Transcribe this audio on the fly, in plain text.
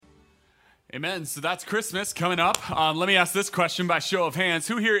Amen. So that's Christmas coming up. Let me ask this question by show of hands.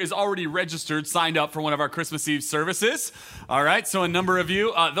 Who here is already registered, signed up for one of our Christmas Eve services? All right. So a number of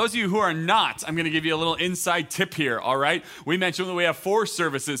you. Those of you who are not, I'm going to give you a little inside tip here. All right. We mentioned that we have 4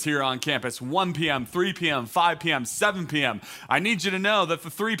 services here on campus, 1 p.m., 3 p.m., 5 p.m., 7 p.m. I need you to know that the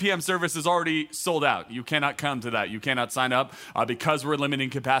 3 p.m. service is already sold out. You cannot come to that. You cannot sign up because we're limiting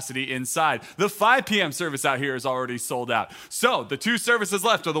capacity inside. The 5 p.m. service out here is already sold out. So the 2 services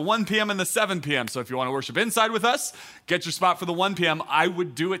left are the 1 p.m. and the 7 p.m. So if you want to worship inside with us, get your spot for the 1 p.m. I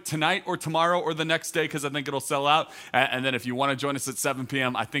would do it tonight or tomorrow or the next day because I think it'll sell out. And then if you want to join us at 7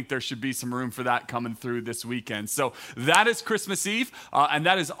 p.m., I think there should be some room for that coming through this weekend. So that is Christmas Eve. And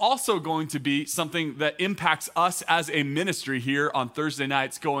that is also going to be something that impacts us as a ministry here on Thursday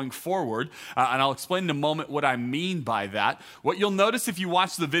nights going forward. And I'll explain in a moment what I mean by that. What you'll notice if you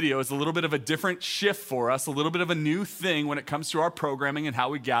watch the video is a little bit of a different shift for us, a little bit of a new thing when it comes to our programming and how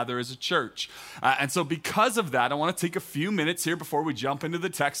we gather as a church. And so because of that, I want to take a few minutes here before we jump into the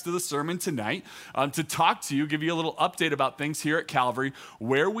text of the sermon tonight to talk to you, give you a little update about things here at Calvary,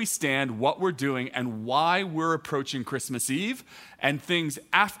 where we stand, what we're doing, and why we're approaching Christmas Eve and things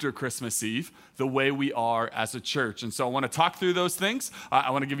after Christmas Eve the way we are as a church. And so I want to talk through those things.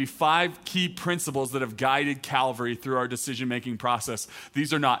 I want to give you 5 key principles that have guided Calvary through our decision-making process.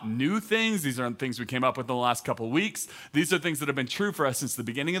 These are not new things. These aren't things we came up with in the last couple of weeks. These are things that have been true for us since the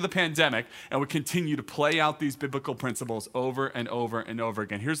beginning of the pandemic, and we continue to play out these biblical principles over and over and over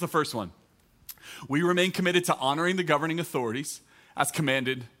again. Here's the first one. We remain committed to honoring the governing authorities as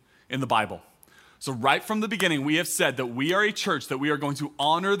commanded in the Bible. So right from the beginning, we have said that we are a church that we are going to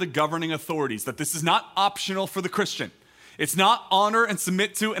honor the governing authorities, that this is not optional for the Christian. It's not honor and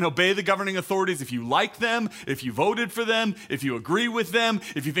submit to and obey the governing authorities if you like them, if you voted for them, if you agree with them,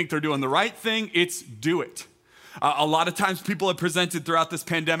 if you think they're doing the right thing, it's do it. A lot of times people have presented throughout this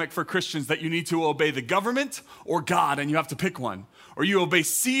pandemic for Christians that you need to obey the government or God, and you have to pick one. Or you obey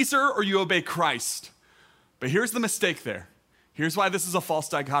Caesar or you obey Christ. But here's the mistake there. Here's why this is a false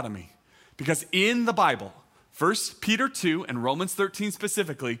dichotomy. Because in the Bible, 1 Peter 2 and Romans 13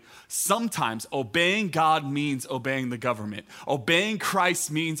 specifically, sometimes obeying God means obeying the government. Obeying Christ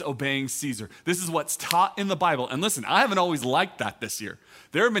means obeying Caesar. This is what's taught in the Bible. And listen, I haven't always liked that this year.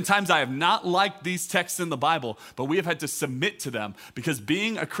 There have been times I have not liked these texts in the Bible, but we have had to submit to them because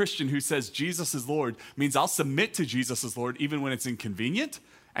being a Christian who says Jesus is Lord means I'll submit to Jesus as Lord even when it's inconvenient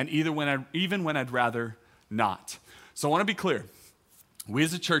and even when I'd rather not. So I want to be clear. We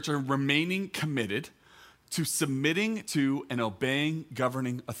as a church are remaining committed to submitting to and obeying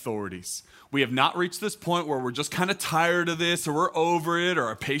governing authorities. We have not reached this point where we're just kind of tired of this or we're over it or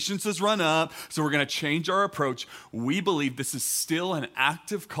our patience has run up, so we're going to change our approach. We believe this is still an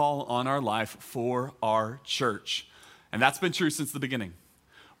active call on our life for our church. And that's been true since the beginning.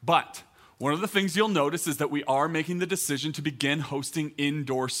 But one of the things you'll notice is that we are making the decision to begin hosting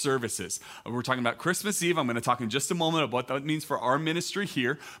indoor services. We're talking about Christmas Eve. I'm going to talk in just a moment about what that means for our ministry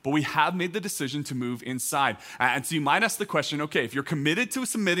here, but we have made the decision to move inside. And so you might ask the question, okay, if you're committed to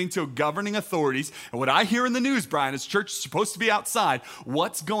submitting to governing authorities, and what I hear in the news, Brian, is church is supposed to be outside,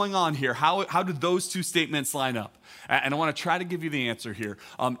 what's going on here? How do those 2 statements line up? And I want to try to give you the answer here.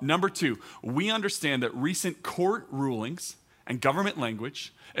 Number 2, we understand that recent court rulings and government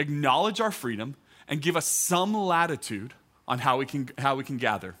language acknowledge our freedom and give us some latitude on how we can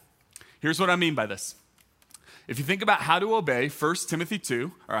gather. Here's what I mean by this. If you think about how to obey 1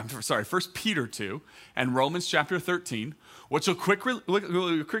 Peter 2 and Romans chapter 13, what you'll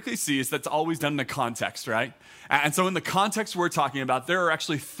quickly see is that's always done in a context, right? And so in the context we're talking about, there are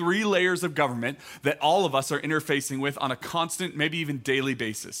actually 3 layers of government that all of us are interfacing with on a constant, maybe even daily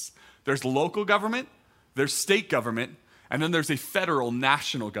basis. There's local government, there's state government, and then there's a federal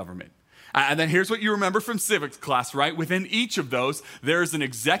national government. And then here's what you remember from civics class, right? Within each of those, there is an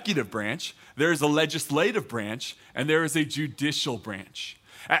executive branch, there is a legislative branch, and there is a judicial branch.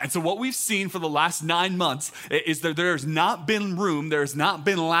 And so what we've seen for the last 9 months is that there has not been room, there has not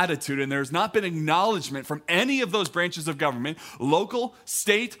been latitude, and there has not been acknowledgement from any of those branches of government, local,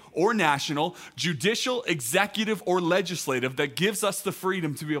 state, or national, judicial, executive, or legislative, that gives us the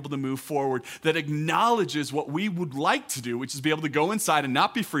freedom to be able to move forward, that acknowledges what we would like to do, which is be able to go inside and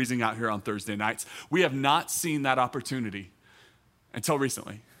not be freezing out here on Thursday nights. We have not seen that opportunity until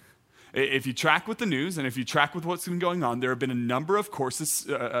recently. If you track with the news and if you track with what's been going on, there have been a number of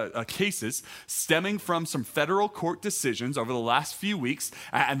cases stemming from some federal court decisions over the last few weeks,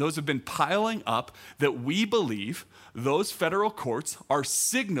 and those have been piling up that we believe those federal courts are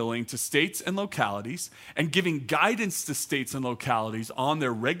signaling to states and localities and giving guidance to states and localities on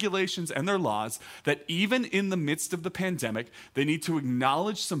their regulations and their laws that even in the midst of the pandemic, they need to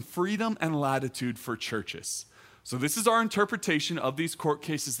acknowledge some freedom and latitude for churches. So this is our interpretation of these court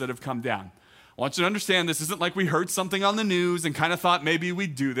cases that have come down. I want you to understand this isn't like we heard something on the news and kind of thought maybe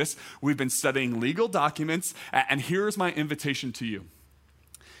we'd do this. We've been studying legal documents, and here's my invitation to you.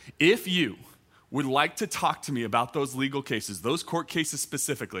 If you would like to talk to me about those legal cases, those court cases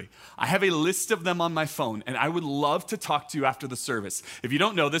specifically, I have a list of them on my phone, and I would love to talk to you after the service. If you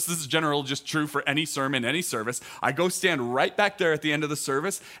don't know this is general, just true for any sermon, any service. I go stand right back there at the end of the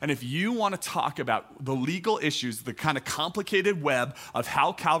service, and if you want to talk about the legal issues, the kind of complicated web of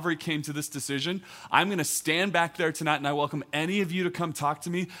how Calvary came to this decision, I'm going to stand back there tonight, and I welcome any of you to come talk to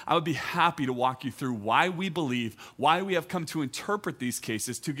me. I would be happy to walk you through why we believe, why we have come to interpret these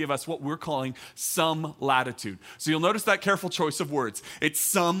cases to give us what we're calling some latitude. So you'll notice that careful choice of words. It's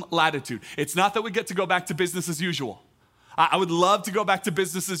some latitude. It's not that we get to go back to business as usual. I would love to go back to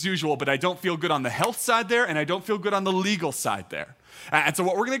business as usual, but I don't feel good on the health side there, and I don't feel good on the legal side there. And so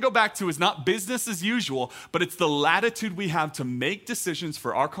what we're going to go back to is not business as usual, but it's the latitude we have to make decisions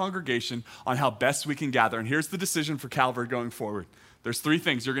for our congregation on how best we can gather. And here's the decision for Calvary going forward. There's three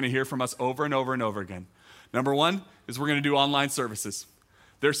things you're going to hear from us over and over and over again. Number one is we're going to do online services.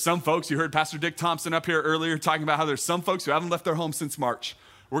 There's some folks, you heard Pastor Dick Thompson up here earlier talking about how there's some folks who haven't left their home since March.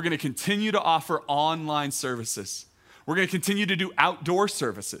 We're going to continue to offer online services. We're going to continue to do outdoor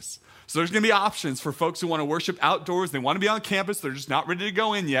services. So there's going to be options for folks who want to worship outdoors. They want to be on campus. They're just not ready to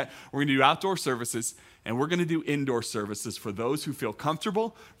go in yet. We're going to do outdoor services, and we're going to do indoor services for those who feel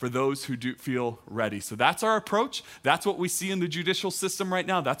comfortable, for those who do feel ready. So that's our approach. That's what we see in the judicial system right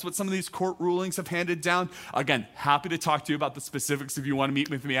now. That's what some of these court rulings have handed down. Again, happy to talk to you about the specifics if you want to meet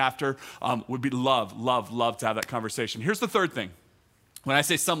with me after. Would be love to have that conversation. Here's the third thing. When I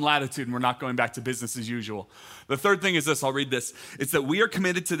say some latitude and we're not going back to business as usual, the third thing is this, I'll read this. It's that we are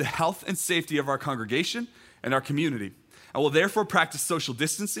committed to the health and safety of our congregation and our community, and will therefore practice social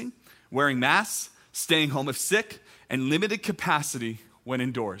distancing, wearing masks, staying home if sick, and limited capacity when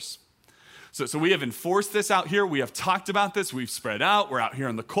indoors. So we have enforced this out here. We have talked about this. We've spread out. We're out here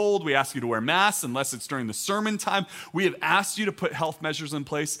in the cold. We ask you to wear masks unless it's during the sermon time. We have asked you to put health measures in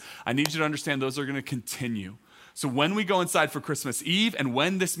place. I need you to understand those are going to continue. So when we go inside for Christmas Eve and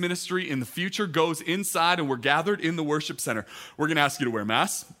when this ministry in the future goes inside and we're gathered in the worship center, we're going to ask you to wear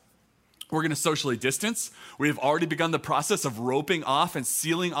masks. We're going to socially distance. We have already begun the process of roping off and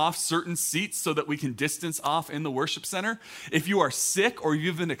sealing off certain seats so that we can distance off in the worship center. If you are sick or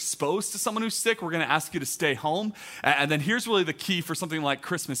you've been exposed to someone who's sick, we're going to ask you to stay home. And then here's really the key for something like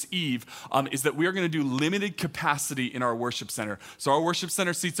Christmas Eve is that we are going to do limited capacity in our worship center. So our worship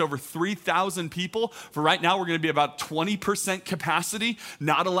center seats over 3,000 people. For right now, we're going to be about 20% capacity,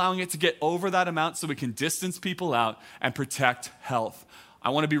 not allowing it to get over that amount so we can distance people out and protect health. I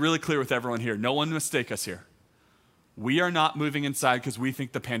want to be really clear with everyone here. No one mistake us here. We are not moving inside because we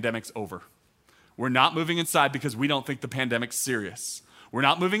think the pandemic's over. We're not moving inside because we don't think the pandemic's serious. We're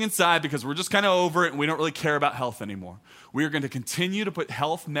not moving inside because we're just kind of over it and we don't really care about health anymore. We are going to continue to put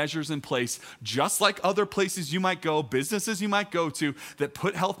health measures in place, just like other places you might go, businesses you might go to that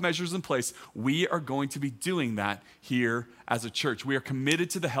put health measures in place. We are going to be doing that here as a church. We are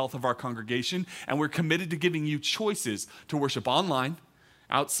committed to the health of our congregation, and we're committed to giving you choices to worship online,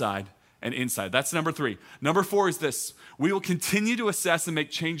 outside, and inside. That's number 3. Number 4 is this. We will continue to assess and make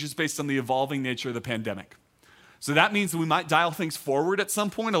changes based on the evolving nature of the pandemic. So that means that we might dial things forward at some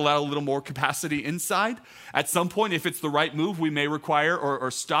point, allow a little more capacity inside. At some point, if it's the right move, we may require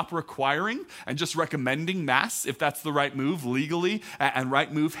or stop requiring and just recommending masks if that's the right move legally and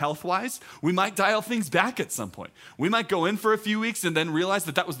right move health-wise. We might dial things back at some point. We might go in for a few weeks and then realize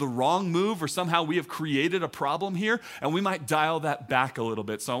that that was the wrong move or somehow we have created a problem here, and we might dial that back a little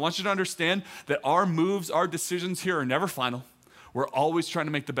bit. So I want you to understand that our moves, our decisions here are never final. We're always trying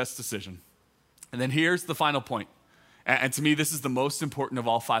to make the best decision. And then here's the final point. And to me, this is the most important of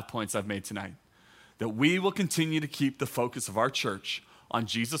all 5 points I've made tonight. That we will continue to keep the focus of our church on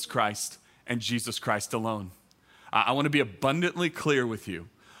Jesus Christ and Jesus Christ alone. I want to be abundantly clear with you.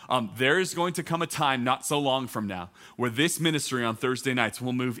 There is going to come a time not so long from now where this ministry on Thursday nights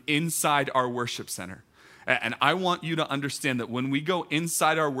will move inside our worship center. And I want you to understand that when we go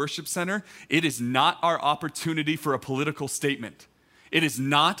inside our worship center, it is not our opportunity for a political statement. It is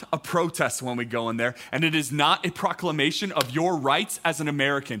not a protest when we go in there, and it is not a proclamation of your rights as an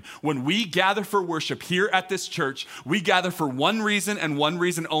American. When we gather for worship here at this church, we gather for one reason and one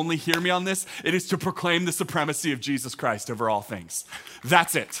reason only. Hear me on this. It is to proclaim the supremacy of Jesus Christ over all things.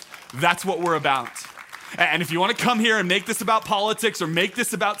 That's it. That's what we're about. And if you want to come here and make this about politics or make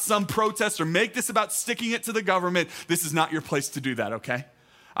this about some protest or make this about sticking it to the government, this is not your place to do that, okay?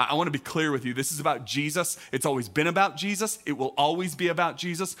 I want to be clear with you. This is about Jesus. It's always been about Jesus. It will always be about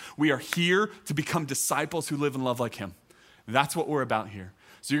Jesus. We are here to become disciples who live and love like him. That's what we're about here.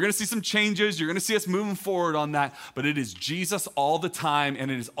 So you're going to see some changes. You're going to see us moving forward on that. But it is Jesus all the time, and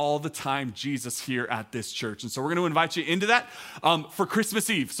it is all the time Jesus here at this church. And so we're going to invite you into that for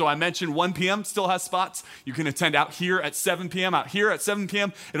Christmas Eve. So I mentioned 1 p.m. still has spots. You can attend out here at 7 p.m. Out here at 7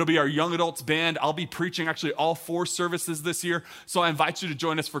 p.m., it'll be our young adults band. I'll be preaching actually all 4 services this year. So I invite you to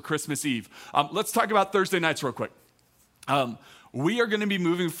join us for Christmas Eve. Let's talk about Thursday nights real quick. We are going to be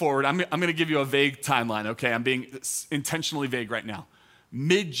moving forward. I'm going to give you a vague timeline, okay? I'm being intentionally vague right now.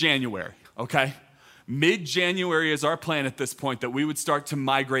 Mid-January, okay? Mid-January is our plan at this point, that we would start to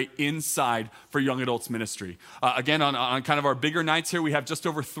migrate inside for young adults ministry. Again, on kind of our bigger nights here, we have just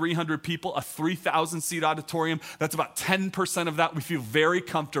over 300 people, a 3,000-seat auditorium. That's about 10% of that. We feel very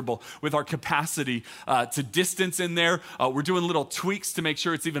comfortable with our capacity to distance in there. We're doing little tweaks to make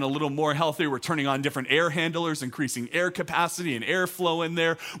sure it's even a little more healthy. We're turning on different air handlers, increasing air capacity and airflow in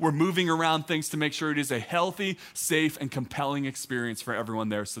there. We're moving around things to make sure it is a healthy, safe, and compelling experience for everyone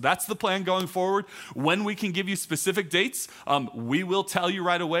there. So that's the plan going forward. When we can give you specific dates, we will tell you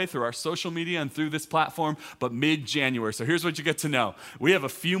right away through our social media and through this platform, but mid-January. So here's what you get to know. We have a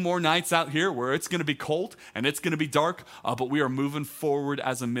few more nights out here where it's going to be cold and it's going to be dark, but we are moving forward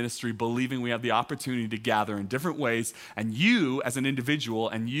as a ministry, believing we have the opportunity to gather in different ways, and you as an individual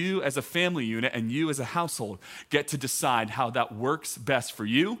and you as a family unit and you as a household get to decide how that works best for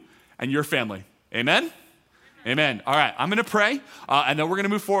you and your family. Amen? Amen. All right, I'm going to pray, and then we're going to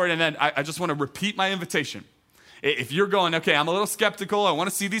move forward, and then I just want to repeat my invitation. If you're going, okay, I'm a little skeptical, I want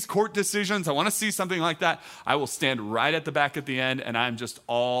to see these court decisions, I want to see something like that, I will stand right at the back at the end, and I'm just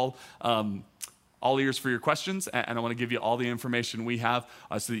all ears for your questions, and I want to give you all the information we have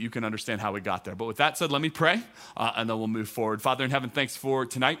so that you can understand how we got there. But with that said, let me pray, and then we'll move forward. Father in heaven, thanks for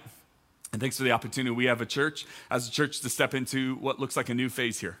tonight, and thanks for the opportunity we have as a church, to step into what looks like a new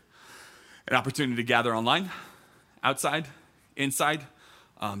phase here. An opportunity to gather online, outside, inside,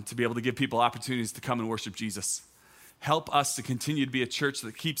 to be able to give people opportunities to come and worship Jesus. Help us to continue to be a church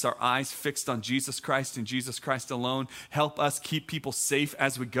that keeps our eyes fixed on Jesus Christ and Jesus Christ alone. Help us keep people safe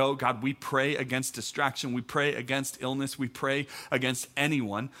as we go. God, we pray against distraction. We pray against illness. We pray against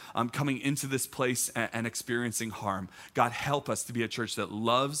anyone coming into this place and experiencing harm. God, help us to be a church that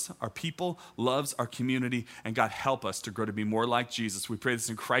loves our people, loves our community, and God, help us to grow to be more like Jesus. We pray this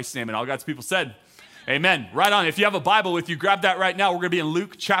in Christ's name, and all God's people said, amen. Right on. If you have a Bible with you, grab that right now. We're going to be in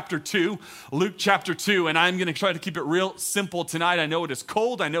Luke chapter 2. Luke chapter 2, and I'm going to try to keep it real simple tonight. I know it is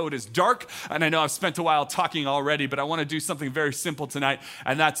cold, I know it is dark, and I know I've spent a while talking already, but I want to do something very simple tonight,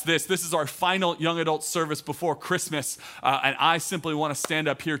 and that's this. This is our final young adult service before Christmas, and I simply want to stand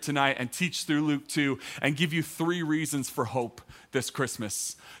up here tonight and teach through Luke 2 and give you 3 reasons for hope this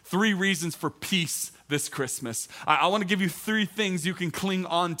Christmas. 3 reasons for peace this Christmas. I want to give you 3 things you can cling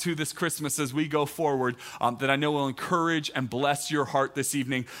on to this Christmas as we go forward that I know will encourage and bless your heart this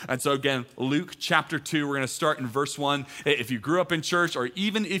evening. And so again, Luke chapter 2, we're going to start in verse 1. If you grew up in church, or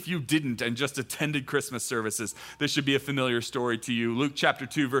even if you didn't and just attended Christmas services, this should be a familiar story to you. Luke chapter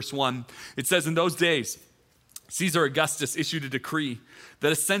 2, verse 1, it says, "In those days, Caesar Augustus issued a decree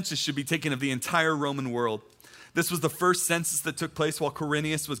that a census should be taken of the entire Roman world. This was the first census that took place while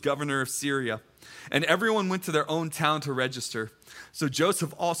Quirinius was governor of Syria. And everyone went to their own town to register. So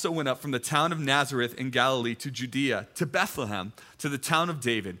Joseph also went up from the town of Nazareth in Galilee to Judea, to Bethlehem, to the town of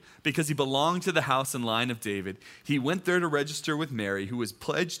David, because he belonged to the house and line of David. He went there to register with Mary, who was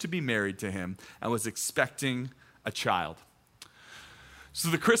pledged to be married to him and was expecting a child." So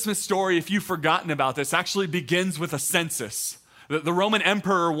the Christmas story, if you've forgotten about this, actually begins with a census. The Roman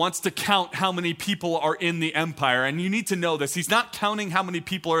emperor wants to count how many people are in the empire, and you need to know this. He's not counting how many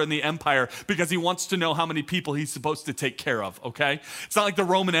people are in the empire because he wants to know how many people he's supposed to take care of, okay? It's not like the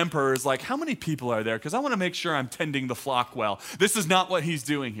Roman emperor is like, how many people are there? Because I want to make sure I'm tending the flock well. This is not what he's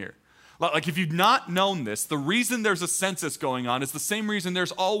doing here. Like, if you've not known this, the reason there's a census going on is the same reason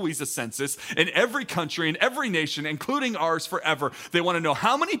there's always a census in every country, in every nation, including ours forever. They want to know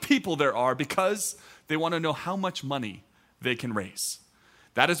how many people there are because they want to know how much money they can raise.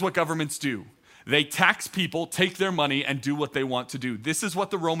 That is what governments do. They tax people, take their money, and do what they want to do. This is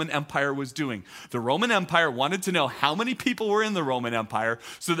what the Roman Empire was doing. The Roman Empire wanted to know how many people were in the Roman Empire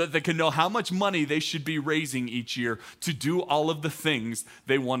so that they could know how much money they should be raising each year to do all of the things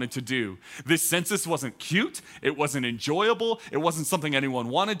they wanted to do. This census wasn't cute, it wasn't enjoyable, it wasn't something anyone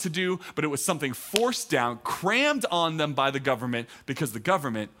wanted to do, but it was something forced down, crammed on them by the government because the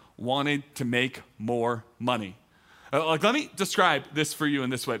government wanted to make more money. Let me describe this for you in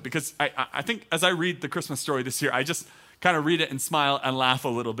this way, because I think as I read the Christmas story this year, I just kind of read it and smile and laugh a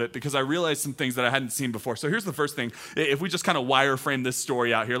little bit because I realized some things that I hadn't seen before. So here's the first thing. If we just kind of wireframe this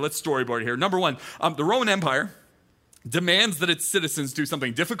story out here, let's storyboard here. Number one, the Roman Empire demands that its citizens do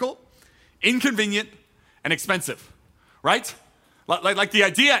something difficult, inconvenient, and expensive, right? Like the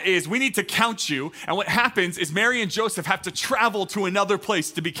idea is we need to count you, and what happens is Mary and Joseph have to travel to another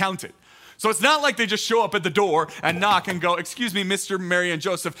place to be counted. So it's not like they just show up at the door and knock and go, excuse me, Mr. Mary and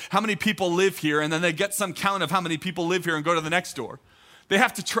Joseph, how many people live here? And then they get some count of how many people live here and go to the next door. They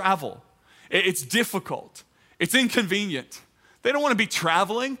have to travel. It's difficult. It's inconvenient. They don't want to be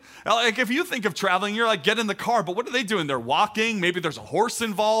traveling. Like if you think of traveling, you're like, get in the car, but what are they doing? They're walking, maybe there's a horse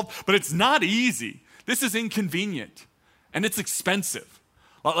involved, but it's not easy. This is inconvenient and it's expensive.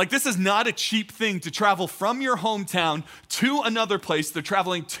 Like this is not a cheap thing to travel from your hometown to another place. They're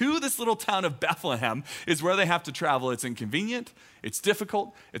traveling to this little town of Bethlehem is where they have to travel. It's inconvenient, it's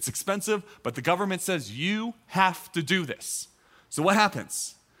difficult, it's expensive, but the government says you have to do this. So what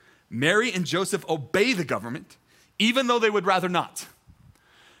happens? Mary and Joseph obey the government, even though they would rather not.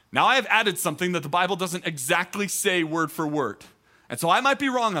 Now I have added something that the Bible doesn't exactly say word for word. And so I might be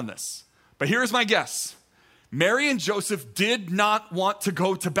wrong on this, but here's my guess. Mary and Joseph did not want to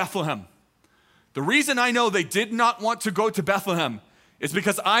go to Bethlehem. The reason I know they did not want to go to Bethlehem is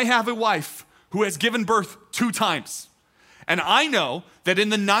because I have a wife who has given birth 2 times. And I know that in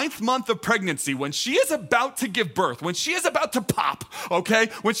the 9th month of pregnancy, when she is about to give birth, when she is about to pop, okay,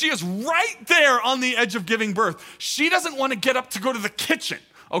 when she is right there on the edge of giving birth, she doesn't want to get up to go to the kitchen,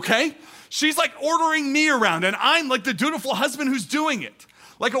 okay? She's like ordering me around, and I'm like the dutiful husband who's doing it.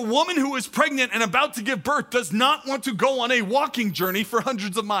 Like a woman who is pregnant and about to give birth does not want to go on a walking journey for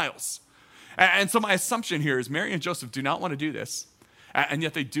hundreds of miles. And so my assumption here is Mary and Joseph do not want to do this, and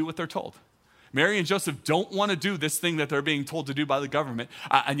yet they do what they're told. Mary and Joseph don't want to do this thing that they're being told to do by the government,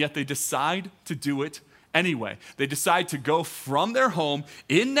 and yet they decide to do it anyway. They decide to go from their home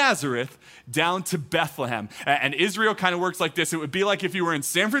in Nazareth down to Bethlehem. And Israel kind of works like this. It would be like if you were in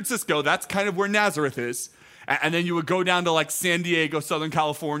San Francisco, that's kind of where Nazareth is. And then you would go down to like San Diego, Southern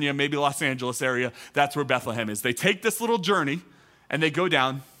California, maybe Los Angeles area. That's where Bethlehem is. They take this little journey and they go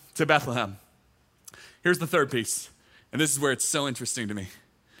down to Bethlehem. Here's the third piece. And this is where it's so interesting to me.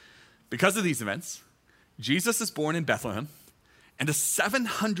 Because of these events, Jesus is born in Bethlehem and a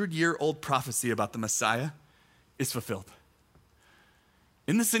 700-year-old prophecy about the Messiah is fulfilled.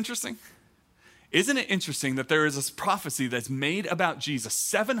 Isn't this interesting? Isn't it interesting that there is this prophecy that's made about Jesus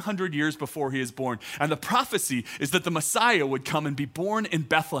 700 years before he is born? And the prophecy is that the Messiah would come and be born in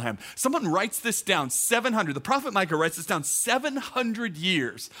Bethlehem. Someone writes this down, 700. The prophet Micah writes this down 700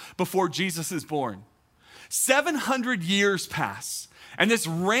 years before Jesus is born. 700 years pass. And this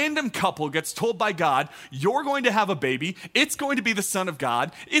random couple gets told by God, you're going to have a baby. It's going to be the Son of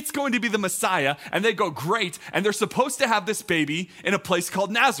God. It's going to be the Messiah. And they go, great. And they're supposed to have this baby in a place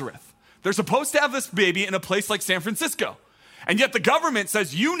called Nazareth. They're supposed to have this baby in a place like San Francisco. And yet the government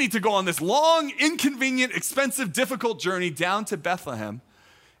says you need to go on this long, inconvenient, expensive, difficult journey down to Bethlehem.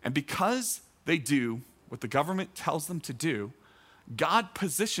 And because they do what the government tells them to do, God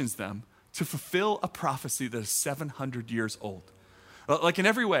positions them to fulfill a prophecy that is 700 years old. Like in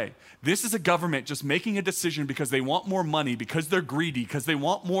every way, this is a government just making a decision because they want more money, because they're greedy, because they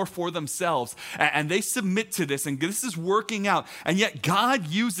want more for themselves. And they submit to this, and this is working out. And yet God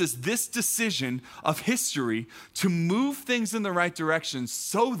uses this decision of history to move things in the right direction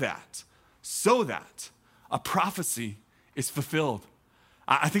so that a prophecy is fulfilled.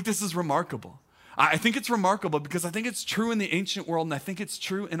 I think this is remarkable. I think it's remarkable because I think it's true in the ancient world, and I think it's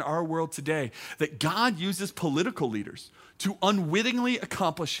true in our world today, that God uses political leaders to unwittingly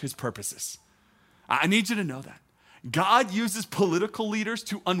accomplish his purposes. I need you to know that. God uses political leaders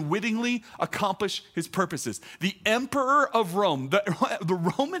to unwittingly accomplish his purposes. The emperor of Rome,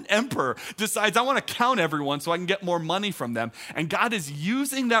 the Roman emperor, decides, I want to count everyone so I can get more money from them. And God is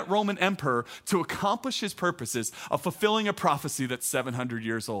using that Roman emperor to accomplish his purposes of fulfilling a prophecy that's 700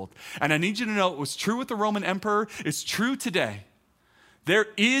 years old. And I need you to know it was true with the Roman emperor. It's true today. There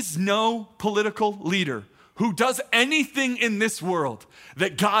is no political leader who does anything in this world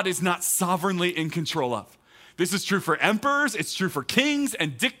that God is not sovereignly in control of. This is true for emperors, it's true for kings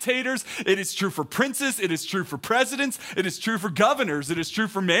and dictators, it is true for princes, it is true for presidents, it is true for governors, it is true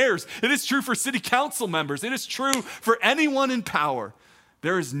for mayors, it is true for city council members, it is true for anyone in power.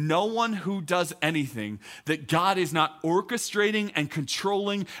 There is no one who does anything that God is not orchestrating and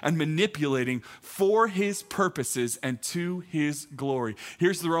controlling and manipulating for his purposes and to his glory.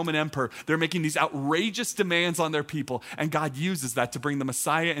 Here's the Roman emperor. They're making these outrageous demands on their people, and God uses that to bring the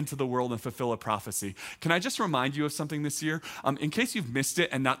Messiah into the world and fulfill a prophecy. Can I just remind you of something this year? In case you've missed it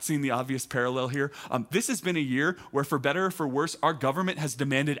and not seen the obvious parallel here, this has been a year where, for better or for worse, our government has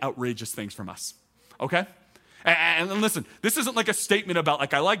demanded outrageous things from us, okay? And listen, this isn't like a statement about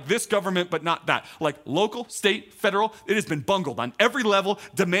like, I like this government, but not that. Like local, state, federal, it has been bungled on every level,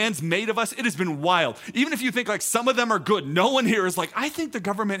 demands made of us. It has been wild. Even if you think like some of them are good, no one here is like, I think the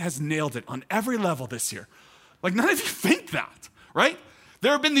government has nailed it on every level this year. Like none of you think that, right?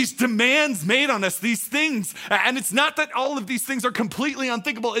 There have been these demands made on us, these things. And it's not that all of these things are completely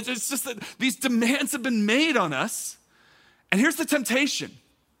unthinkable. It's just that these demands have been made on us. And here's the temptation.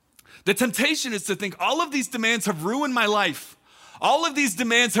 The temptation is to think all of these demands have ruined my life. All of these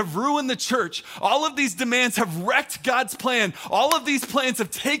demands have ruined the church. All of these demands have wrecked God's plan. All of these plans have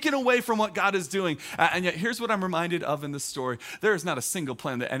taken away from what God is doing. And yet here's what I'm reminded of in this story. There is not a single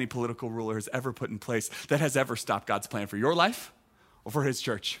plan that any political ruler has ever put in place that has ever stopped God's plan for your life or for his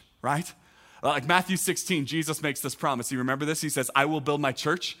church, right? Like Matthew 16, Jesus makes this promise. You remember this? He says, I will build my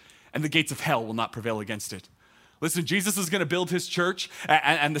church and the gates of hell will not prevail against it. Listen, Jesus is going to build his church,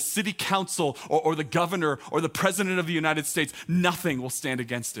 and the city council or the governor or the president of the United States, nothing will stand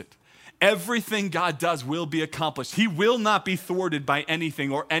against it. Everything God does will be accomplished. He will not be thwarted by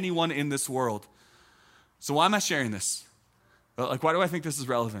anything or anyone in this world. So why am I sharing this? Like, why do I think this is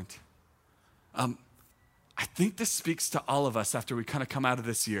relevant? I think this speaks to all of us after we kind of come out of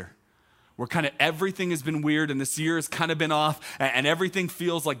this year, where kind of everything has been weird and this year has kind of been off and everything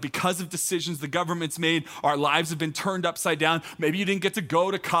feels like because of decisions the government's made, our lives have been turned upside down. Maybe you didn't get to go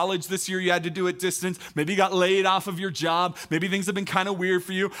to college this year. You had to do it distance. Maybe you got laid off of your job. Maybe things have been kind of weird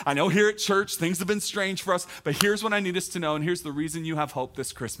for you. I know here at church, things have been strange for us, but here's what I need us to know, and here's the reason you have hope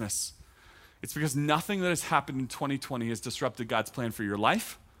this Christmas. It's because nothing that has happened in 2020 has disrupted God's plan for your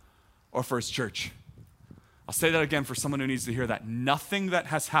life or for his church. I'll say that again for someone who needs to hear that. Nothing that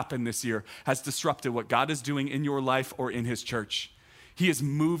has happened this year has disrupted what God is doing in your life or in his church. He is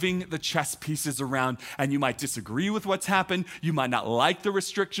moving the chess pieces around, and you might disagree with what's happened. You might not like the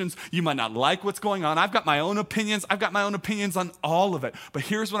restrictions. You might not like what's going on. I've got my own opinions. I've got my own opinions on all of it. But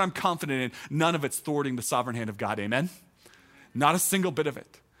here's what I'm confident in. None of it's thwarting the sovereign hand of God. Amen? Not a single bit of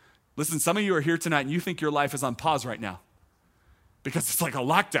it. Listen, some of you are here tonight and you think your life is on pause right now, because it's like a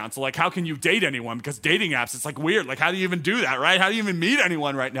lockdown. So like, how can you date anyone? Because dating apps, it's like weird. Like, how do you even do that, right? How do you even meet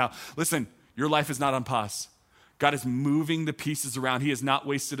anyone right now? Listen, your life is not on pause. God is moving the pieces around. He has not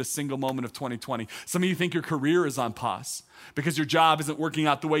wasted a single moment of 2020. Some of you think your career is on pause because your job isn't working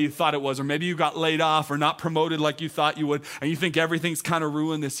out the way you thought it was, or maybe you got laid off or not promoted like you thought you would, and you think everything's kind of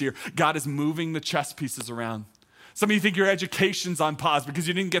ruined this year. God is moving the chess pieces around. Some of you think your education's on pause because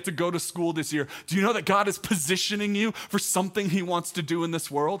you didn't get to go to school this year. Do you know that God is positioning you for something he wants to do in this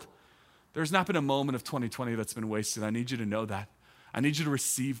world? There's not been a moment of 2020 that's been wasted. I need you to know that. I need you to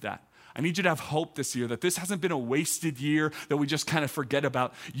receive that. I need you to have hope this year that this hasn't been a wasted year that we just kind of forget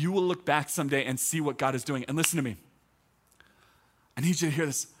about. You will look back someday and see what God is doing. And listen to me. I need you to hear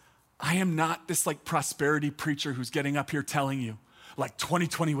this. I am not this like prosperity preacher who's getting up here telling you like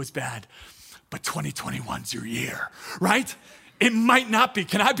 2020 was bad, but 2021's your year, right? It might not be.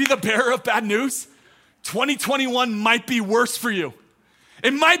 Can I be the bearer of bad news? 2021 might be worse for you.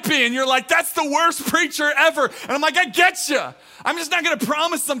 It might be, and you're like, that's the worst preacher ever. And I'm like, I get you. I'm just not going to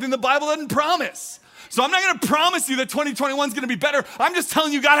promise something the Bible doesn't promise. So I'm not going to promise you that 2021 is going to be better. I'm just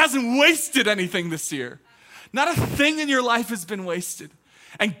telling you God hasn't wasted anything this year. Not a thing in your life has been wasted.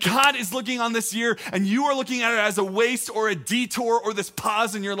 And God is looking on this year, and you are looking at it as a waste or a detour or this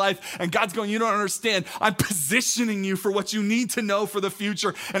pause in your life. And God's going, you don't understand. I'm positioning you for what you need to know for the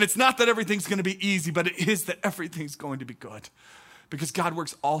future. And it's not that everything's going to be easy, but it is that everything's going to be good. Because God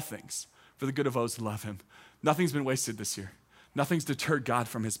works all things for the good of those who love him. Nothing's been wasted this year. Nothing's deterred God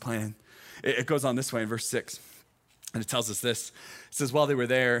from his plan. It goes on this way in verse 6. And it tells us this. It says, while they were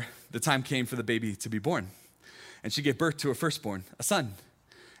there, the time came for the baby to be born. And she gave birth to her firstborn, a son.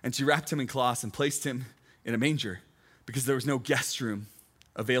 And she wrapped him in cloths and placed him in a manger because there was no guest room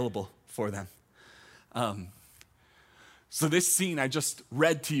available for them. So this scene I just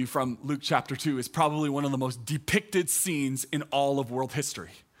read to you from Luke chapter 2 is probably one of the most depicted scenes in all of world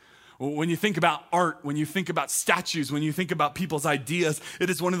history. When you think about art, when you think about statues, when you think about people's ideas,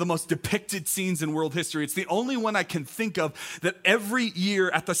 it is one of the most depicted scenes in world history. It's the only one I can think of that every year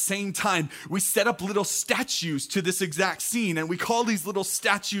at the same time, we set up little statues to this exact scene, and we call these little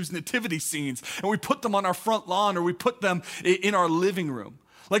statues nativity scenes, and we put them on our front lawn, or we put them in our living room.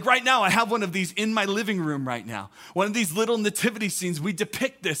 Like right now, I have one of these in my living room right now. One of these little nativity scenes, we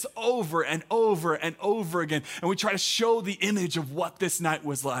depict this over and over and over again, and we try to show the image of what this night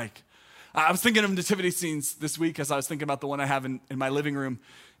was like. I was thinking of nativity scenes this week as I was thinking about the one I have in my living room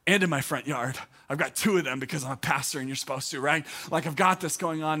and in my front yard. I've got two of them because I'm a pastor and you're supposed to, right? Like I've got this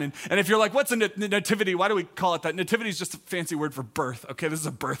going on. And if you're like, what's a nativity? Why do we call it that? Nativity is just a fancy word for birth, okay? This is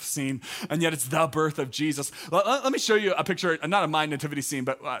a birth scene, and yet it's the birth of Jesus. Let me show you a picture, not of my nativity scene,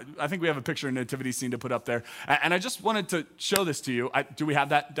 but I think we have a picture of a nativity scene to put up there. And I just wanted to show this to you. Do we have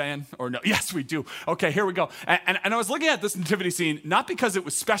that, Diane, or no? Yes, we do. Okay, here we go. And I was looking at this nativity scene, not because it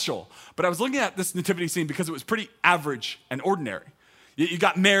was special, but I was looking at this nativity scene because it was pretty average and ordinary. You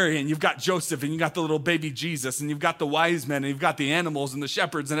got Mary, and you've got Joseph, and you got the little baby Jesus, and you've got the wise men, and you've got the animals and the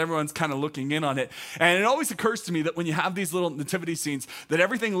shepherds, and everyone's kind of looking in on it. And it always occurs to me that when you have these little nativity scenes, that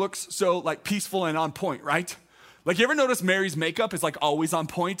everything looks so like peaceful and on point, right? Like you ever notice Mary's makeup is like always on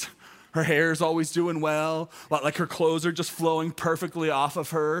point? Her hair is always doing well, like her clothes are just flowing perfectly off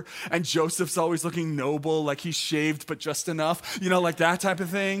of her, and Joseph's always looking noble, like he's shaved but just enough, like that type of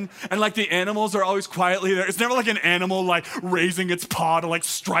thing. And like the animals are always quietly there. It's never like an animal like raising its paw to like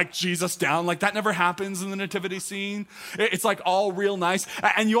strike Jesus down. Like that never happens in the nativity scene. It's like all real nice.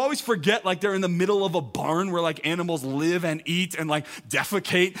 And you always forget like they're in the middle of a barn where like animals live and eat and like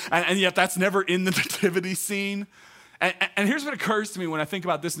defecate, and yet that's never in the nativity scene. And here's what occurs to me when I think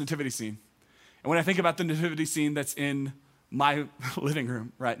about this nativity scene. And when I think about the nativity scene that's in my living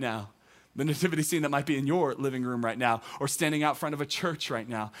room right now, the nativity scene that might be in your living room right now, or standing out front of a church right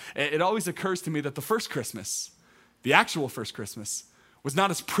now, it always occurs to me that the first Christmas, the actual first Christmas, was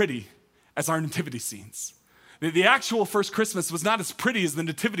not as pretty as our nativity scenes. The actual first Christmas was not as pretty as the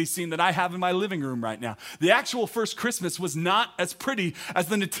nativity scene that I have in my living room right now. The actual first Christmas was not as pretty as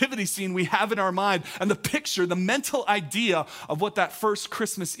the nativity scene we have in our mind, and the picture, the mental idea of what that first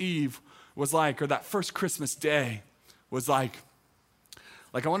Christmas Eve was like, or that first Christmas day was like.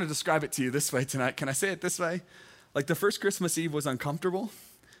 Like I want to describe it to you this way tonight. Can I say it this way? Like the first Christmas Eve was uncomfortable,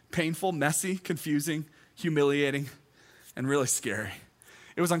 painful, messy, confusing, humiliating, and really scary.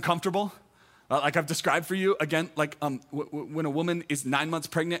 It was uncomfortable. Like I've described for you, again, like when a woman is 9 months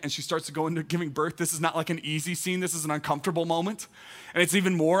pregnant and she starts to go into giving birth, this is not like an easy scene. This is an uncomfortable moment. And it's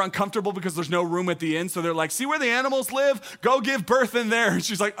even more uncomfortable because there's no room at the inn. So they're like, see where the animals live? Go give birth in there. And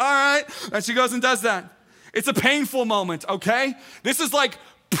she's like, all right. And she goes and does that. It's a painful moment, okay? This is like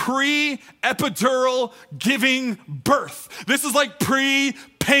pre-epidural giving birth. This is like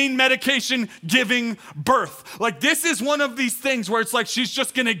pre-pain medication giving birth. Like this is one of these things where it's like she's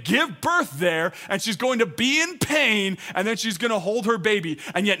just gonna give birth there, and she's going to be in pain, and then she's gonna hold her baby.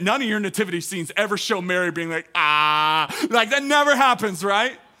 And yet none of your nativity scenes ever show Mary being like, like that never happens,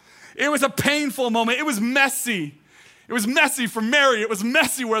 right? It was a painful moment. It was messy. It was messy for Mary. It was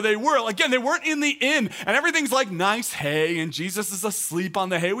messy where they were. Again, they weren't in the inn, and everything's like nice hay, and Jesus is asleep on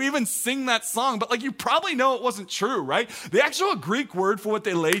the hay. We even sing that song, but like you probably know it wasn't true, right? The actual Greek word for what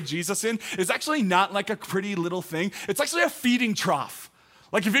they laid Jesus in is actually not like a pretty little thing. It's actually a feeding trough.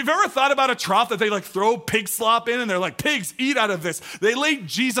 Like if you've ever thought about a trough that they like throw pig slop in, and they're like, pigs, eat out of this. They laid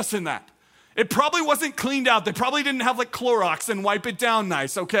Jesus in that. It probably wasn't cleaned out. They probably didn't have like Clorox and wipe it down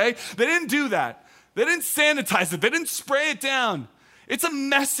nice, okay? They didn't do that. They didn't sanitize it. They didn't spray it down. It's a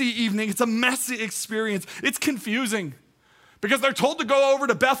messy evening. It's a messy experience. It's confusing because they're told to go over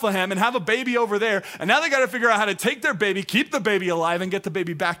to Bethlehem and have a baby over there. And now they got to figure out how to take their baby, keep the baby alive, and get the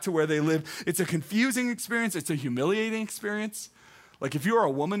baby back to where they live. It's a confusing experience. It's a humiliating experience. Like if you are a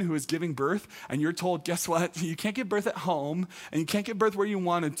woman who is giving birth and you're told, guess what? You can't give birth at home, and you can't give birth where you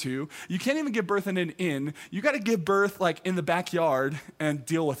wanted to. You can't even give birth in an inn. You got to give birth like in the backyard and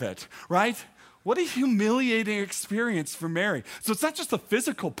deal with it, right? What a humiliating experience for Mary. So it's not just the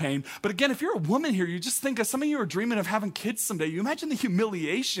physical pain, but again, if you're a woman here, you just think of some of you are dreaming of having kids someday. You imagine the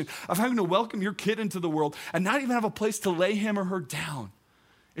humiliation of having to welcome your kid into the world and not even have a place to lay him or her down.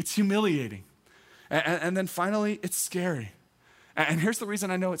 It's humiliating. And then finally, it's scary. And here's the reason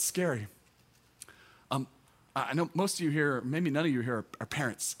I know it's scary. I know most of you here, maybe none of you here are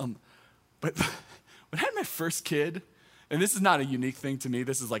parents. But when I had my first kid, and this is not a unique thing to me,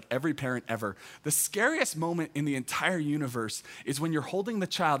 this is like every parent ever, the scariest moment in the entire universe is when you're holding the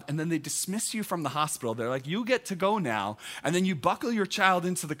child and then they dismiss you from the hospital. They're like, you get to go now. And then you buckle your child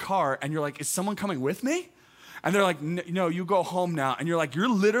into the car and you're like, is someone coming with me? And they're like, no, you go home now. And you're like, you're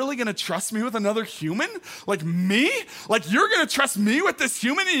literally going to trust me with another human? Like me? Like you're going to trust me with this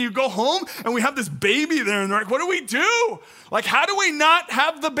human? And you go home and we have this baby there. And they're like, what do we do? Like, how do we not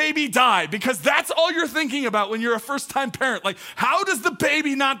have the baby die? Because that's all you're thinking about when you're a first-time parent. Like, how does the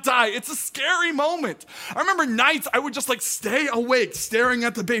baby not die? It's a scary moment. I remember nights I would just like stay awake, staring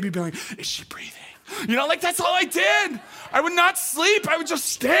at the baby, being like, is she breathing? You know, like that's all I did. I would not sleep. I would just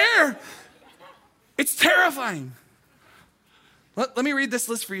stare. It's terrifying. Let me read this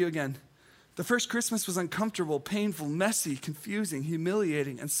list for you again. The first Christmas was uncomfortable, painful, messy, confusing,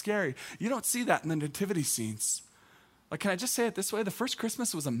 humiliating, and scary. You don't see that in the nativity scenes. Like, can I just say it this way? The first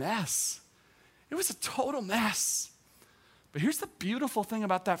Christmas was a mess. It was a total mess. But here's the beautiful thing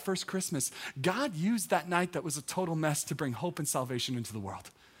about that first Christmas. God used that night that was a total mess to bring hope and salvation into the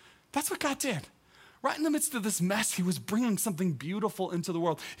world. That's what God did. Right in the midst of this mess, he was bringing something beautiful into the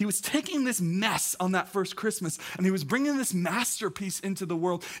world. He was taking this mess on that first Christmas, and he was bringing this masterpiece into the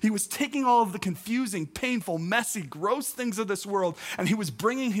world. He was taking all of the confusing, painful, messy, gross things of this world, and he was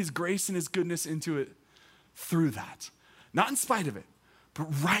bringing his grace and his goodness into it through that. Not in spite of it, but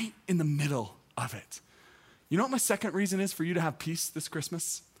right in the middle of it. You know what my second reason is for you to have peace this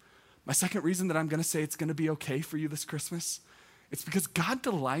Christmas? My second reason that I'm going to say it's going to be okay for you this Christmas? It's because God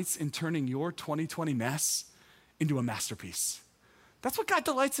delights in turning your 2020 mess into a masterpiece. That's what God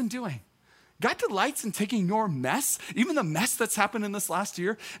delights in doing. God delights in taking your mess, even the mess that's happened in this last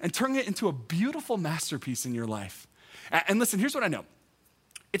year, and turning it into a beautiful masterpiece in your life. And listen, here's what I know.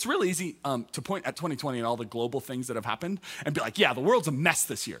 It's real easy to point at 2020 and all the global things that have happened and be like, yeah, the world's a mess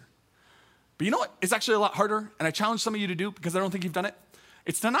this year. But you know what? It's actually a lot harder, and I challenge some of you to do because I don't think you've done it.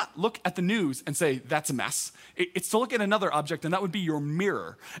 It's to not look at the news and say, that's a mess. It's to look at another object, and that would be your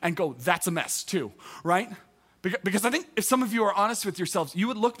mirror, and go, that's a mess too, right? Because I think if some of you are honest with yourselves, you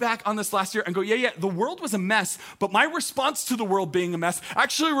would look back on this last year and go, yeah, the world was a mess, but my response to the world being a mess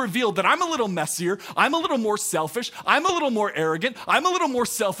actually revealed that I'm a little messier, I'm a little more selfish, I'm a little more arrogant, I'm a little more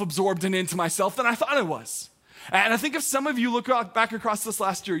self-absorbed and into myself than I thought I was. And I think if some of you look back across this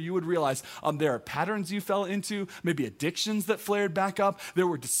last year, you would realize there are patterns you fell into, maybe addictions that flared back up. There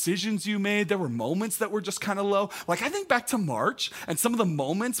were decisions you made. There were moments that were just kind of low. Like I think back to March and some of the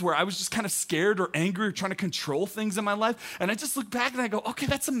moments where I was just kind of scared or angry or trying to control things in my life. And I just look back and I go, okay,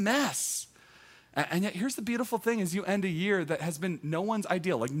 that's a mess. And yet here's the beautiful thing is you end a year that has been no one's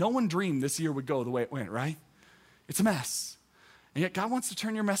ideal. Like no one dreamed this year would go the way it went, right? It's a mess. And yet God wants to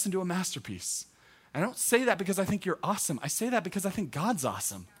turn your mess into a masterpiece. I don't say that because I think you're awesome. I say that because I think God's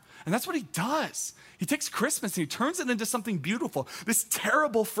awesome. And that's what he does. He takes Christmas and he turns it into something beautiful. This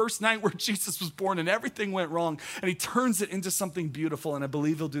terrible first night where Jesus was born and everything went wrong, and he turns it into something beautiful, and I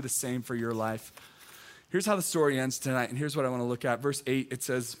believe he'll do the same for your life. Here's how the story ends tonight, and here's what I want to look at. Verse 8, it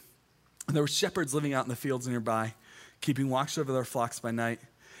says, there were shepherds living out in the fields nearby, keeping watch over their flocks by night.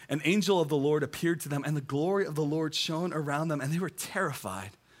 An angel of the Lord appeared to them, and the glory of the Lord shone around them, and they were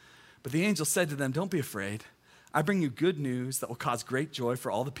terrified. But the angel said to them, don't be afraid. I bring you good news that will cause great joy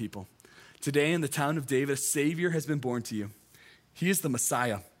for all the people. Today in the town of David, a Savior has been born to you. He is the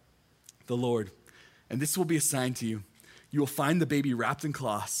Messiah, the Lord. And this will be a sign to you. You will find the baby wrapped in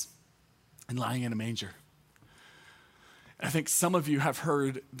cloths and lying in a manger. I think some of you have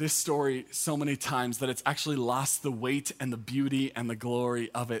heard this story so many times that it's actually lost the weight and the beauty and the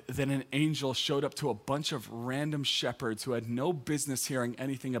glory of it. Then an angel showed up to a bunch of random shepherds who had no business hearing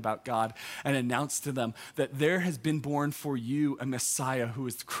anything about God and announced to them that there has been born for you a Messiah who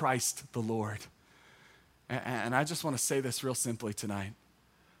is Christ the Lord. And I just want to say this real simply tonight.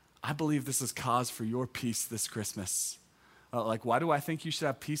 I believe this is cause for your peace this Christmas. Why do I think you should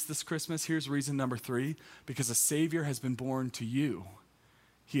have peace this Christmas? Here's reason number 3, because a Savior has been born to you.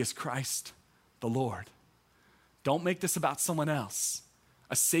 He is Christ, the Lord. Don't make this about someone else.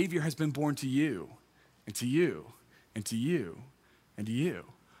 A Savior has been born to you, and to you, and to you, and to you.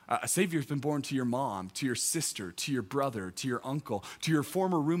 A Savior has been born to your mom, to your sister, to your brother, to your uncle, to your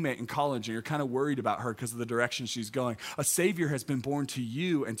former roommate in college, and you're kind of worried about her because of the direction she's going. A Savior has been born to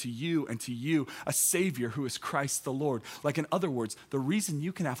you and to you and to you. A Savior who is Christ the Lord. Like in other words, the reason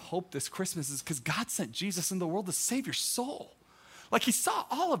you can have hope this Christmas is because God sent Jesus in the world to save your soul. Like he saw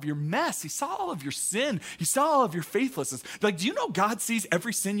all of your mess. He saw all of your sin. He saw all of your faithlessness. Like, do you know God sees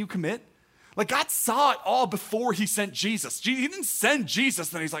every sin you commit? Like God saw it all before he sent Jesus. He didn't send Jesus,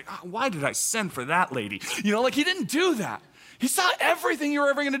 then he's like, oh, why did I send for that lady? You know, like he didn't do that. He saw everything you were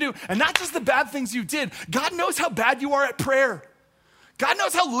ever gonna do. And not just the bad things you did. God knows how bad you are at prayer. God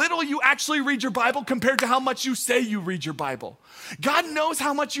knows how little you actually read your Bible compared to how much you say you read your Bible. God knows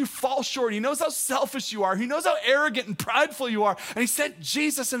how much you fall short. He knows how selfish you are. He knows how arrogant and prideful you are. And he sent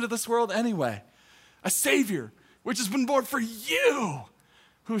Jesus into this world anyway. a Savior, which has been born for you,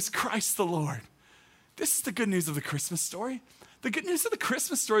 who is Christ the Lord. This is the good news of the Christmas story. The good news of the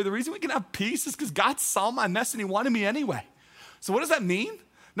Christmas story, the reason we can have peace is because God saw my mess and he wanted me anyway. So what does that mean?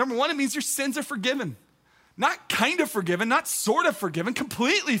 Number one, it means your sins are forgiven. Not kind of forgiven, not sort of forgiven,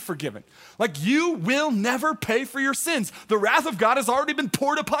 completely forgiven. Like you will never pay for your sins. The wrath of God has already been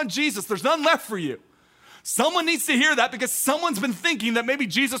poured upon Jesus. There's none left for you. Someone needs to hear that because someone's been thinking that maybe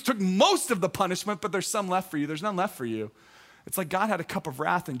Jesus took most of the punishment, but there's some left for you. There's none left for you. It's like God had a cup of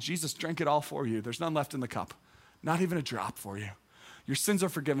wrath and Jesus drank it all for you. There's none left in the cup. Not even a drop for you. Your sins are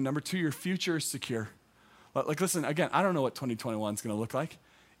forgiven. Number two, your future is secure. Like, listen, again, I don't know what 2021 is going to look like.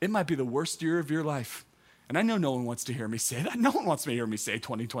 It might be the worst year of your life. And I know no one wants to hear me say that. No one wants to hear me say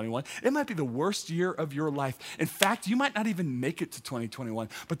 2021. It might be the worst year of your life. In fact, you might not even make it to 2021.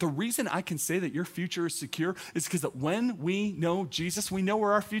 But the reason I can say that your future is secure is because that when we know Jesus, we know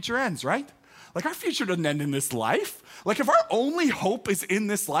where our future ends, right? Like our future doesn't end in this life. Like if our only hope is in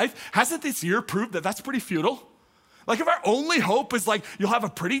this life, hasn't this year proved that that's pretty futile? Like if our only hope is like you'll have a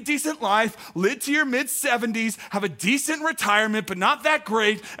pretty decent life, live to your mid-70s, have a decent retirement, but not that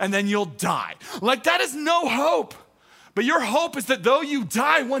great, and then you'll die. Like that is no hope. But your hope is that though you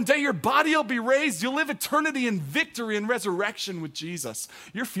die, one day your body will be raised. You'll live eternity in victory and resurrection with Jesus.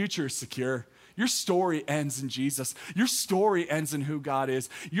 Your future is secure. Your story ends in Jesus. Your story ends in who God is.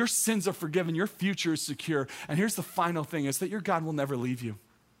 Your sins are forgiven. Your future is secure. And here's the final thing is that your God will never leave you.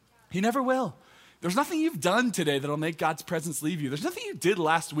 He never will. There's nothing you've done today that'll make God's presence leave you. There's nothing you did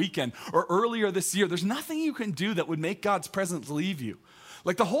last weekend or earlier this year. There's nothing you can do that would make God's presence leave you.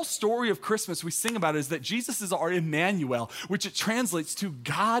 Like the whole story of Christmas we sing about is that Jesus is our Emmanuel, which it translates to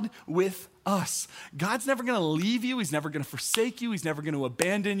God with us. God's never going to leave you. He's never going to forsake you. He's never going to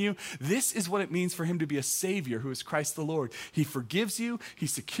abandon you. This is what it means for him to be a Savior who is Christ the Lord. He forgives you. He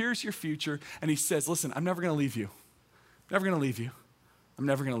secures your future. And he says, listen, I'm never going to leave you. I'm never going to leave you. I'm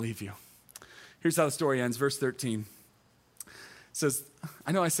never going to leave you. Here's how the story ends. Verse 13 says,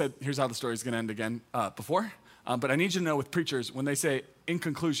 I know I said, here's how the story is going to end again before, but I need you to know with preachers, when they say in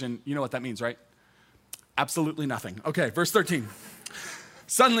conclusion, you know what that means, right? Absolutely nothing. Okay, verse 13.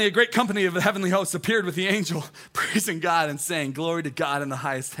 Suddenly a great company of the heavenly hosts appeared with the angel, praising God and saying, glory to God in the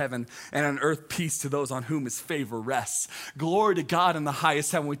highest heaven, and on earth peace to those on whom his favor rests. Glory to God in the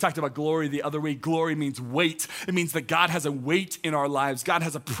highest heaven. We talked about glory the other week. Glory means weight. It means that God has a weight in our lives. God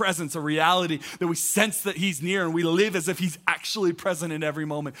has a presence, a reality that we sense that he's near, and we live as if he's actually present in every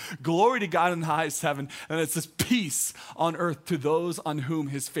moment. Glory to God in the highest heaven, and it's this peace on earth to those on whom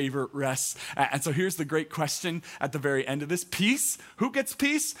his favor rests. And so here's the great question at the very end of this. Peace? Who gets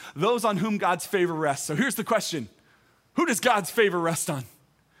peace? Those on whom God's favor rests. So here's the question. Who does God's favor rest on?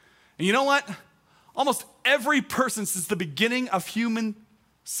 And you know what? Almost every person since the beginning of human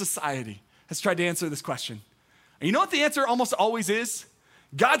society has tried to answer this question. And you know what the answer almost always is?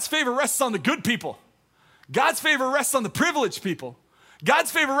 God's favor rests on the good people. God's favor rests on the privileged people. God's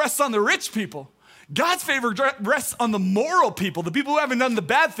favor rests on the rich people. God's favor rests on the moral people, the people who haven't done the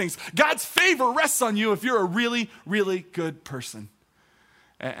bad things. God's favor rests on you if you're a really, really good person.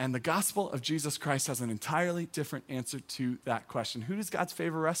 And the gospel of Jesus Christ has an entirely different answer to that question. Who does God's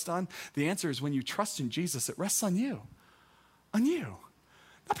favor rest on? The answer is when you trust in Jesus, it rests on you. On you.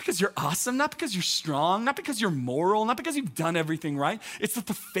 Not because you're awesome, not because you're strong, not because you're moral, not because you've done everything right. It's that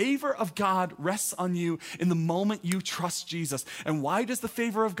the favor of God rests on you in the moment you trust Jesus. And why does the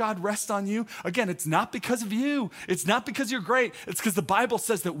favor of God rest on you? Again, it's not because of you. It's not because you're great. It's because the Bible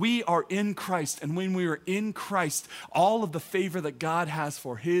says that we are in Christ. And when we are in Christ, all of the favor that God has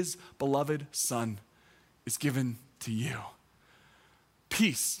for his beloved Son is given to you.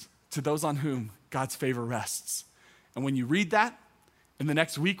 Peace to those on whom God's favor rests. And when you read that, and the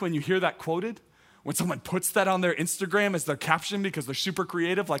next week when you hear that quoted, when someone puts that on their Instagram as their caption because they're super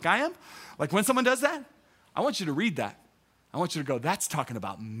creative like I am, like when someone does that, I want you to read that. I want you to go, that's talking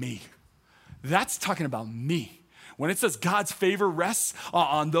about me. That's talking about me. When it says God's favor rests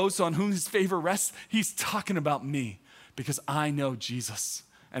on those on whom his favor rests, he's talking about me because I know Jesus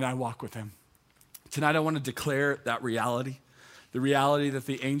and I walk with him. Tonight I want to declare that reality. The reality that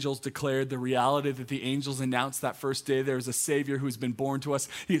the angels declared, the reality that the angels announced that first day there is a Savior who has been born to us.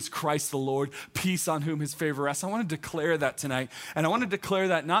 He is Christ the Lord, peace on whom his favor rests. I want to declare that tonight. And I want to declare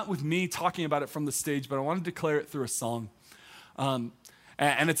that not with me talking about it from the stage, but I want to declare it through a song. And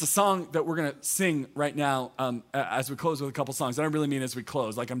And it's a song that we're going to sing right now as we close with a couple songs. I don't really mean as we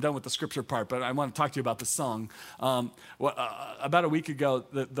close, like I'm done with the scripture part, but I want to talk to you about the song. About a week ago,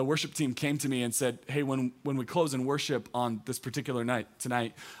 the worship team came to me and said, hey, when we close in worship on this particular night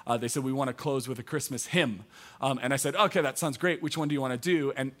tonight, they said we want to close with a Christmas hymn. And I said, okay, that sounds great. Which one do you want to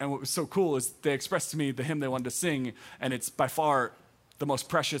do? And what was so cool is they expressed to me the hymn they wanted to sing, and it's by far the most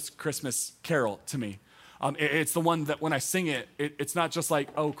precious Christmas carol to me. It's the one that when I sing it, it's not just like,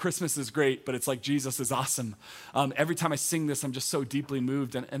 oh, Christmas is great, but it's like Jesus is awesome. Every time I sing this, I'm just so deeply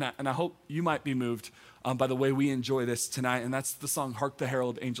moved, and I hope you might be moved by the way we enjoy this tonight, and that's the song, Hark the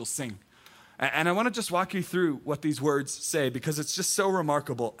Herald Angels Sing. And I want to just walk you through what these words say, because it's just so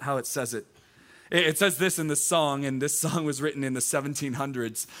remarkable how it says it. It says this in this song, and this song was written in the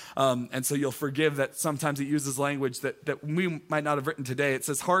 1700s, and so you'll forgive that sometimes it uses language that we might not have written today. It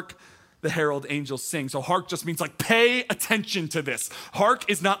says, hark the herald angels sing. So hark just means like pay attention to this. Hark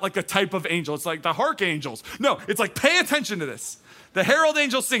is not like a type of angel. It's like the hark angels. No, it's like pay attention to this. The herald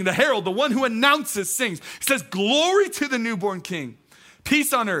angels sing. The herald, the one who announces, sings. It says, glory to the newborn king,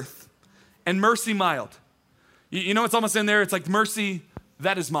 peace on earth, and mercy mild. You know what's almost in there? It's like mercy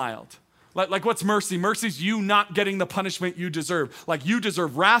that is mild. Like what's mercy? Mercy's you not getting the punishment you deserve. Like you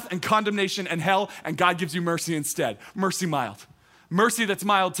deserve wrath and condemnation and hell, and God gives you mercy instead. Mercy mild. Mercy that's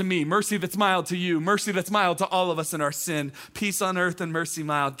mild to me, mercy that's mild to you, mercy that's mild to all of us in our sin. Peace on earth and mercy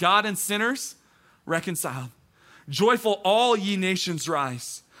mild. God and sinners reconciled. Joyful all ye nations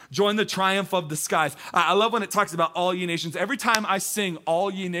rise. Join the triumph of the skies. I love when it talks about all ye nations. Every time I sing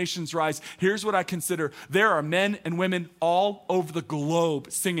all ye nations rise, here's what I consider. There are men and women all over the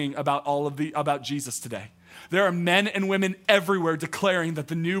globe singing about Jesus today. There are men and women everywhere declaring that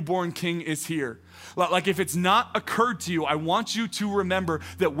the newborn king is here. Like if it's not occurred to you, I want you to remember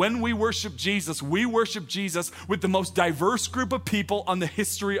that when we worship Jesus with the most diverse group of people on the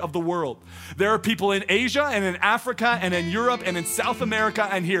history of the world. There are people in Asia and in Africa and in Europe and in South America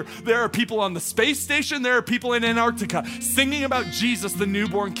and here. There are people on the space station. There are people in Antarctica singing about Jesus, the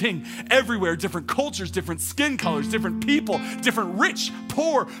newborn king. Everywhere, different cultures, different skin colors, different people, different rich,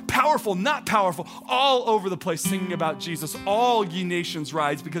 poor, powerful, not powerful, all over the place singing about Jesus. All ye nations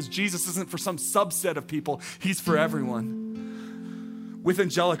rise, because Jesus isn't for some subset of people. He's for everyone. With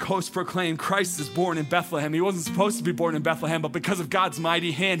angelic hosts proclaim, Christ is born in Bethlehem. He wasn't supposed to be born in Bethlehem, but because of God's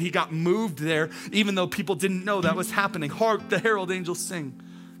mighty hand, he got moved there, even though people didn't know that was happening. Hark, the herald angels sing.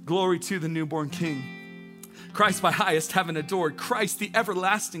 Glory to the newborn king. Christ by highest heaven adored. Christ the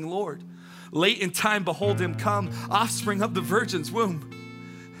everlasting Lord. Late in time, behold him come, offspring of the virgin's womb.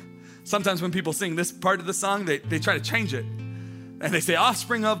 Sometimes when people sing this part of the song, they try to change it. And they say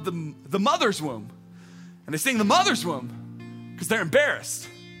offspring of the mother's womb. And they sing the mother's womb because they're embarrassed.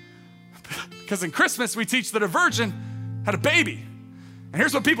 Because in Christmas, we teach that a virgin had a baby. And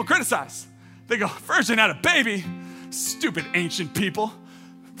here's what people criticize. They go, virgin had a baby? Stupid ancient people.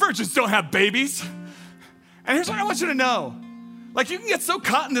 Virgins don't have babies. And here's what I want you to know. Like, you can get so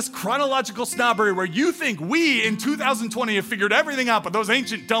caught in this chronological snobbery where you think we in 2020 have figured everything out, but those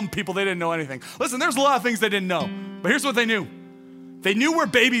ancient dumb people, they didn't know anything. Listen, there's a lot of things they didn't know, but here's what they knew. They knew where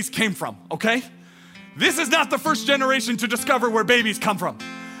babies came from, okay? This is not the first generation to discover where babies come from.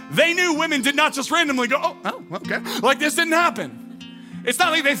 They knew women did not just randomly go, oh, okay. Like this didn't happen. It's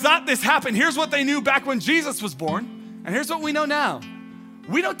not like they thought this happened. Here's what they knew back when Jesus was born, and here's what we know now.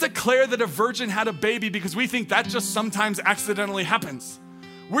 We don't declare that a virgin had a baby because we think that just sometimes accidentally happens.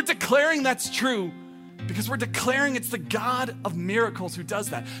 We're declaring that's true because we're declaring it's the God of miracles who does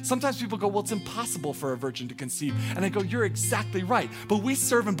that. Sometimes people go, well, it's impossible for a virgin to conceive. And I go, you're exactly right. But we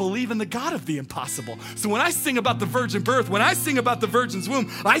serve and believe in the God of the impossible. So when I sing about the virgin birth, when I sing about the virgin's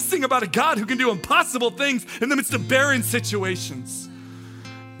womb, I sing about a God who can do impossible things in the midst of barren situations.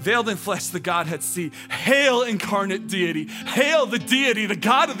 Veiled in flesh, the Godhead see. Hail, incarnate deity. Hail the deity, the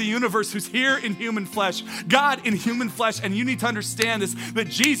God of the universe who's here in human flesh. God in human flesh. And you need to understand this, that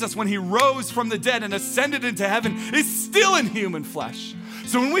Jesus, when he rose from the dead and ascended into heaven, is still in human flesh.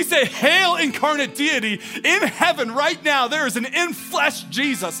 So when we say, hail, incarnate deity, in heaven right now, there is an in-flesh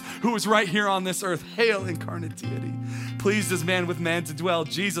Jesus who is right here on this earth. Hail, incarnate deity. Pleased as man with man to dwell,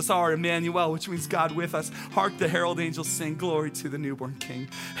 Jesus our Emmanuel, which means God with us. Hark the herald angels sing, glory to the newborn king.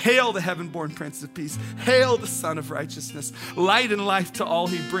 Hail the heaven-born Prince of Peace. Hail the Son of Righteousness. Light and life to all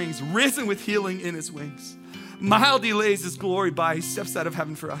he brings, risen with healing in his wings. Mild he lays his glory by, he steps out of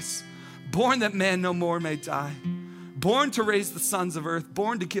heaven for us. Born that man no more may die. Born to raise the sons of earth,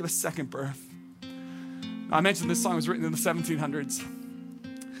 born to give a second birth. I mentioned this song was written in the 1700s.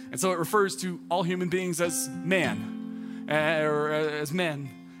 And so it refers to all human beings as man. Or as men.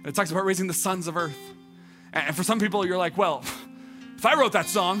 And it talks about raising the sons of earth. And for some people, you're like, well, If I wrote that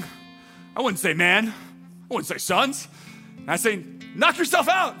song, I wouldn't say man, I wouldn't say sons. I say, knock yourself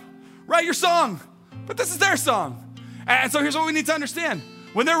out, write your song. But this is their song. And so here's what we need to understand.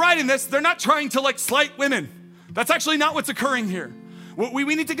 When they're writing this, they're not trying to like slight women. That's actually not what's occurring here. We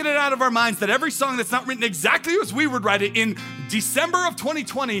need to get it out of our minds that every song that's not written exactly as we would write it in December of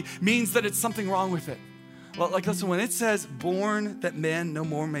 2020 means that it's something wrong with it. Well, like listen, when it says, born that man no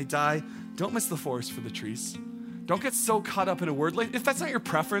more may die, don't miss the forest for the trees. Don't get so caught up in a word. Like, if that's not your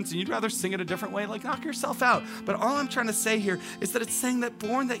preference and you'd rather sing it a different way, like knock yourself out. But all I'm trying to say here is that it's saying that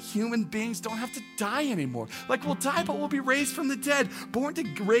born that human beings don't have to die anymore. Like we'll die, but we'll be raised from the dead. Born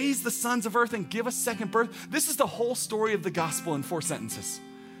to raise the sons of earth and give us second birth. This is the whole story of the gospel in 4 sentences.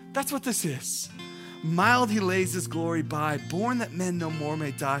 That's what this is. Mild he lays his glory by, born that men no more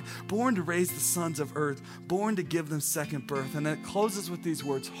may die, born to raise the sons of earth, born to give them second birth. And then it closes with these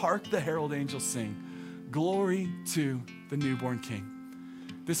words, hark the herald angels sing. Glory to the newborn King.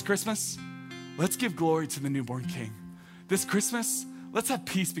 This Christmas, let's give glory to the newborn King. This Christmas, let's have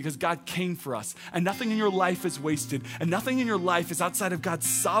peace because God came for us and nothing in your life is wasted and nothing in your life is outside of God's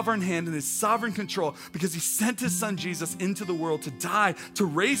sovereign hand and his sovereign control because he sent his son Jesus into the world to die, to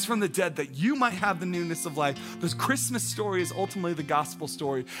raise from the dead that you might have the newness of life. This Christmas story is ultimately the gospel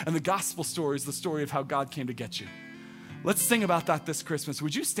story, and the gospel story is the story of how God came to get you. Let's sing about that this Christmas.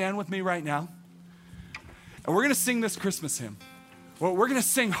 Would you stand with me right now? And we're going to sing this Christmas hymn. Well, we're going to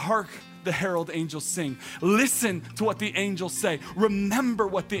sing, hark the herald angels sing. Listen to what the angels say. Remember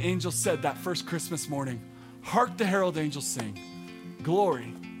what the angels said that first Christmas morning. Hark the herald angels sing.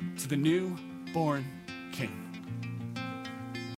 Glory to the newborn